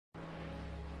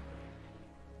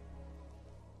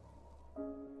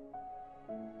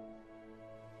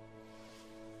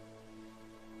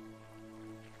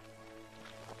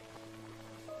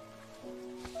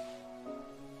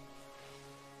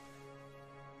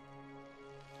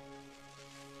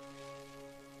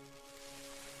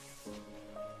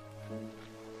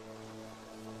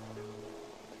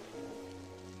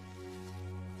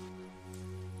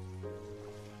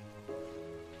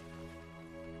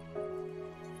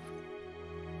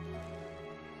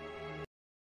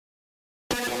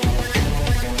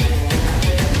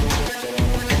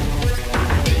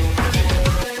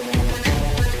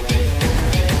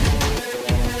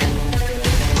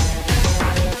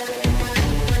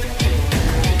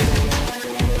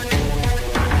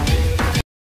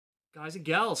Guys and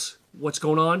gals, what's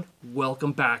going on?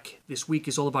 Welcome back. This week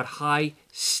is all about high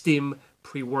stim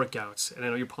pre-workouts. And I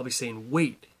know you're probably saying,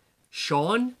 wait,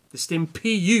 Sean, the stim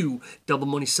PU double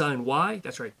money sign Y?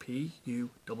 That's right,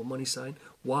 PU double money sign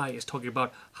Y is talking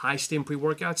about high stim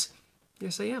pre-workouts?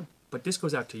 Yes, I am. But this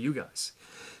goes out to you guys.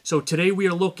 So today we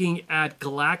are looking at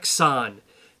Glaxon,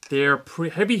 their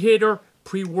heavy hitter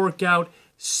pre-workout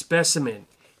specimen.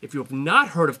 If you have not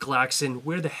heard of Glaxon,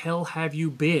 where the hell have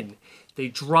you been? They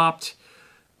dropped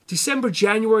December,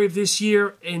 January of this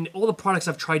year, and all the products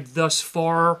I've tried thus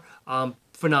far,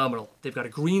 phenomenal. They've got a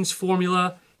greens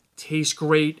formula, tastes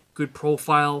great, good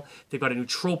profile. They've got a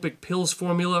nootropic pills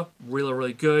formula, really,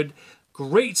 really good.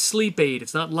 Great sleep aid.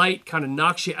 It's not light, kind of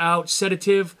knocks you out,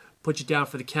 sedative, puts you down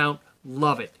for the count.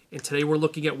 Love it. And today we're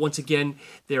looking at, once again,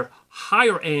 their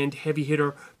higher end heavy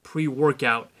hitter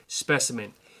pre-workout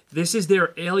specimen. This is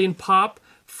their Alien Pop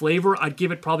flavor. I'd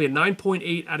give it probably a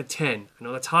 9.8 out of 10. I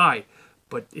know that's high,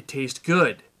 but it tastes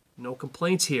good. No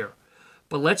complaints here.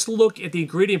 But let's look at the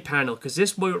ingredient panel, because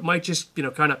this might just,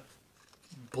 kind of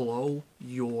blow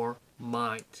your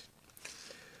mind.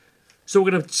 So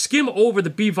we're going to skim over the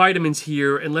B vitamins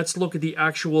here, and let's look at the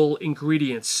actual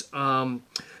ingredients. So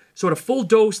at a full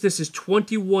dose, this is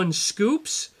 21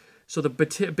 scoops. So the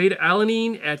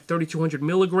beta-alanine at 3,200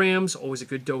 milligrams, always a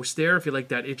good dose there if you like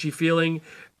that itchy feeling.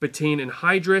 Betaine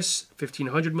anhydrous,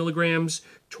 1,500 milligrams.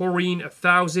 Taurine,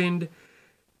 1,000.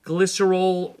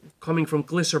 Glycerol, coming from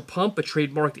Glycer Pump, a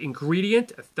trademarked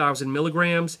ingredient, 1,000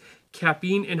 milligrams.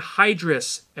 Caffeine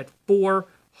anhydrous at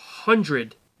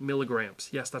 400 milligrams.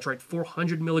 Yes, that's right,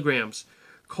 400 milligrams.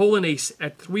 Cholinase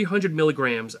at 300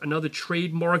 milligrams, another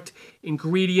trademarked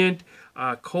ingredient.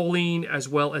 Choline as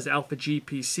well as alpha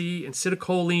GPC and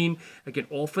acetylcholine, again,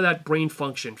 all for that brain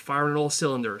function, firing on all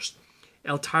cylinders.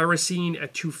 L-tyrosine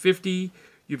at 250.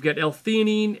 You've got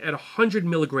L-theanine at 100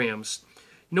 milligrams.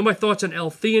 You know my thoughts on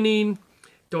L-theanine.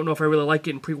 Don't know if I really like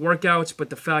it in pre-workouts, but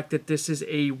the fact that this is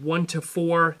a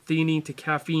 1:4 theanine to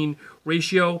caffeine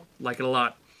ratio, like it a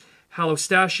lot.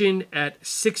 Halostacin at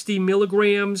 60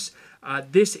 milligrams.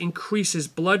 This increases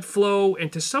blood flow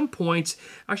and to some points,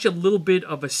 actually a little bit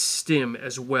of a stim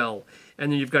as well.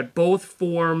 And then you've got both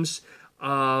forms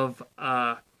of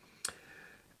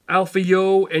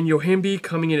Alpha-Yo and Yohimbe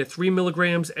coming in at 3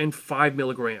 milligrams and 5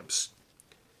 milligrams.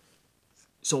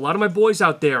 So a lot of my boys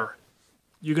out there,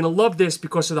 you're going to love this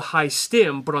because of the high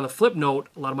stim, but on the flip note,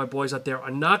 a lot of my boys out there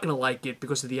are not going to like it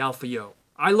because of the Alpha-Yo.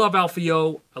 I love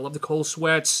Alpha-Yo. I love the cold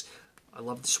sweats. I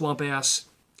love the swamp ass.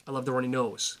 I love the runny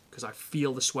nose because I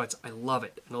feel the sweats. I love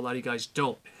it. And a lot of you guys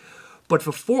don't. But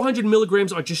for 400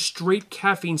 milligrams on just straight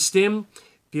caffeine stim,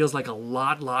 feels like a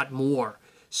lot more.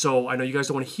 So I know you guys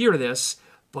don't want to hear this,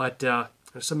 but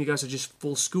some of you guys are just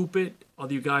full scoop it.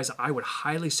 Other you guys, I would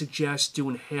highly suggest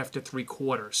doing half to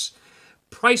 3/4.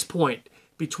 Price point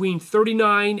between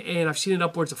 $39 and I've seen it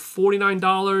upwards of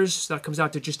 $49. So that comes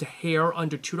out to just a hair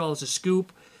under $2 a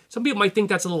scoop. Some people might think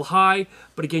that's a little high,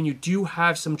 but again, you do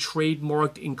have some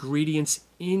trademarked ingredients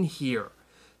in here.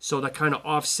 So that kind of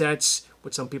offsets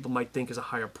what some people might think is a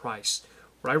higher price.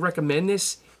 Would I recommend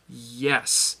this?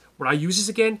 Yes. Would I use this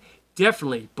again?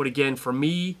 Definitely. But again, for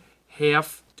me,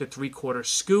 half to 3/4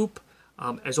 scoop.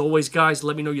 As always, guys,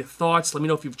 let me know your thoughts. Let me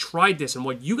know if you've tried this and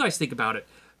what you guys think about it.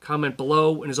 Comment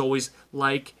below. And as always,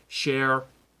 like, share.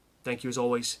 Thank you as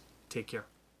always. Take care.